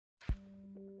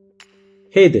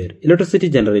Hey there, electricity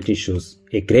generating shoes,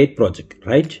 a great project,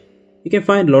 right? You can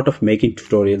find a lot of making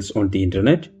tutorials on the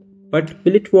internet, but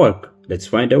will it work? Let's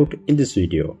find out in this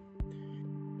video.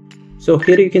 So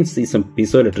here you can see some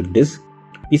piezoelectric discs.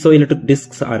 Piezoelectric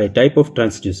discs are a type of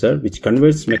transducer which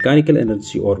converts mechanical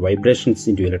energy or vibrations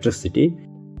into electricity.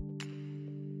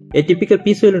 A typical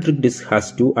piezoelectric disc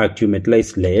has two active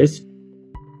metallized layers.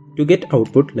 To get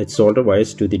output, let's solder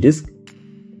wires to the disc.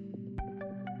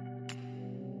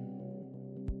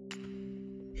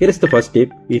 Here is the first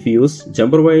step. If you use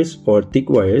jumper wires or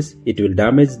thick wires, it will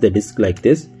damage the disc like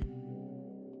this.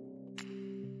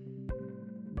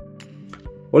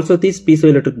 Also, these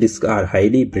piezoelectric discs are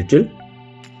highly brittle.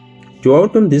 To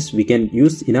overcome this, we can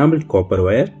use enameled copper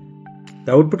wire.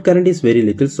 The output current is very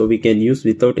little, so we can use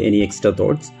without any extra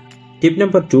thoughts. Tip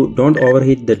number 2, don't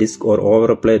overheat the disc or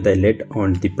over-apply the lead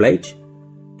on the plate.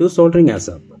 Do soldering as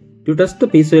up. To test the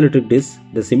piezoelectric disc,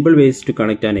 the simple way is to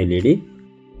connect an LED.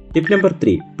 Tip number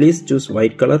 3, please choose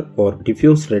white color or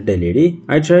diffuse red LED.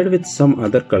 I tried with some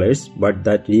other colors, but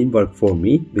that didn't work for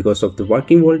me because of the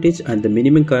working voltage and the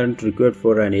minimum current required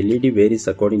for an LED varies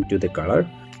according to the color.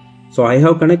 So I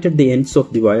have connected the ends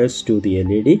of the wires to the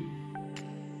LED.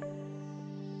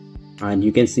 And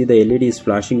you can see the LED is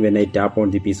flashing when I tap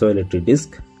on the piezoelectric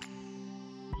disc.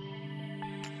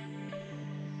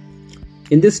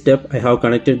 In this step, I have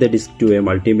connected the disc to a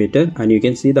multimeter and you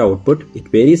can see the output. It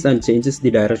varies and changes the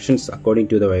directions according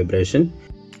to the vibration.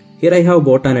 Here I have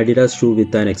bought an Adidas shoe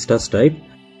with an extra stripe.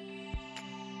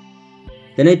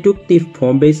 Then I took the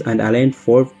foam base and aligned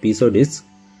 4 piezo discs.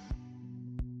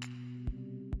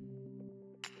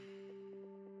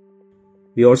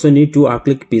 We also need 2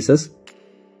 acrylic pieces.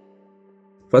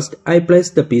 First, I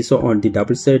placed the piezo on the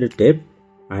double-sided tape,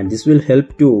 and this will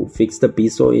help to fix the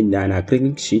piezo in an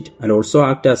acrylic sheet and also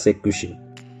act as a cushion.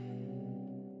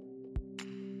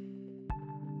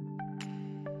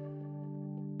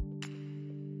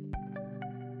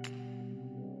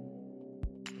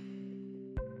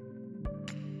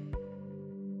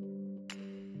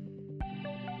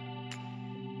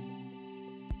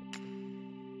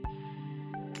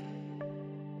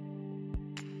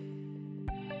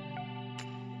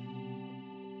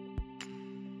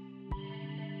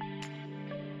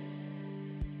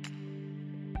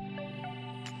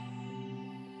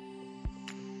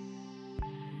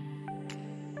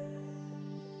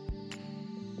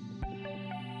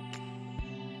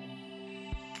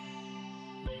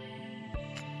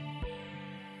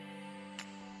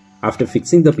 After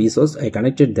fixing the piezos, I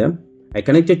connected them. I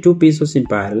connected 2 piezos in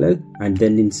parallel and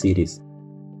then in series.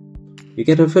 You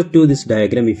can refer to this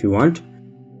diagram if you want.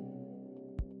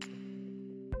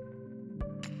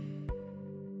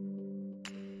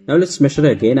 Now let's measure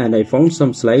again, and I found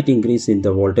some slight increase in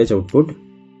the voltage output.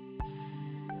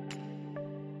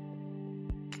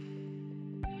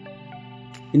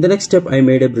 In the next step, I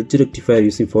made a bridge rectifier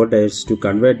using 4 diodes to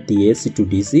convert the AC to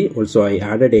DC. Also, I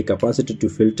added a capacitor to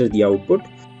filter the output.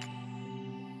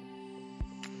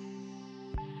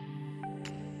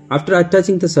 After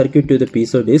attaching the circuit to the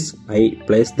piezo disc, I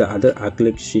placed the other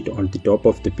acrylic sheet on the top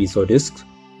of the piezo disc.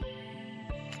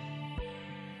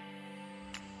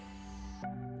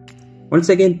 Once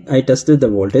again, I tested the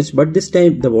voltage, but this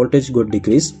time the voltage got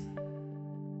decreased.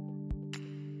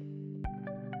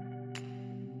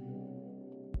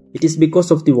 It is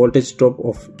because of the voltage drop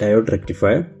of diode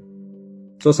rectifier.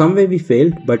 So somewhere we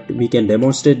failed, but we can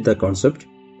demonstrate the concept.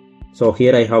 So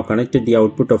here I have connected the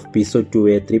output of piezo to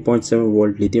a 3.7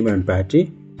 volt lithium ion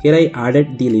battery. Here I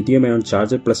added the lithium ion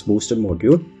charger plus booster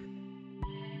module.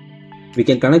 We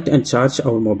can connect and charge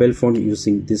our mobile phone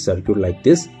using this circuit like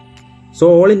this.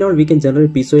 So all in all, we can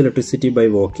generate piezoelectricity by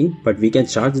walking, but we can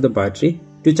charge the battery.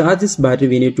 To charge this battery,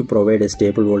 we need to provide a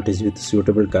stable voltage with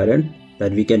suitable current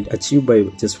that we can achieve by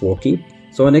just walking.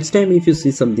 So next time if you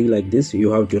see something like this,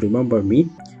 you have to remember me.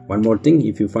 One more thing,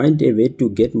 if you find a way to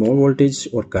get more voltage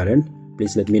or current,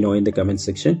 please let me know in the comment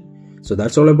section. So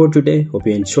that's all about today. Hope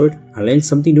you enjoyed. I learned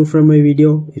something new from my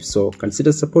video. If so,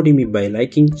 consider supporting me by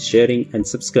liking, sharing and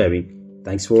subscribing.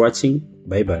 Thanks for watching.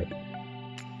 Bye bye.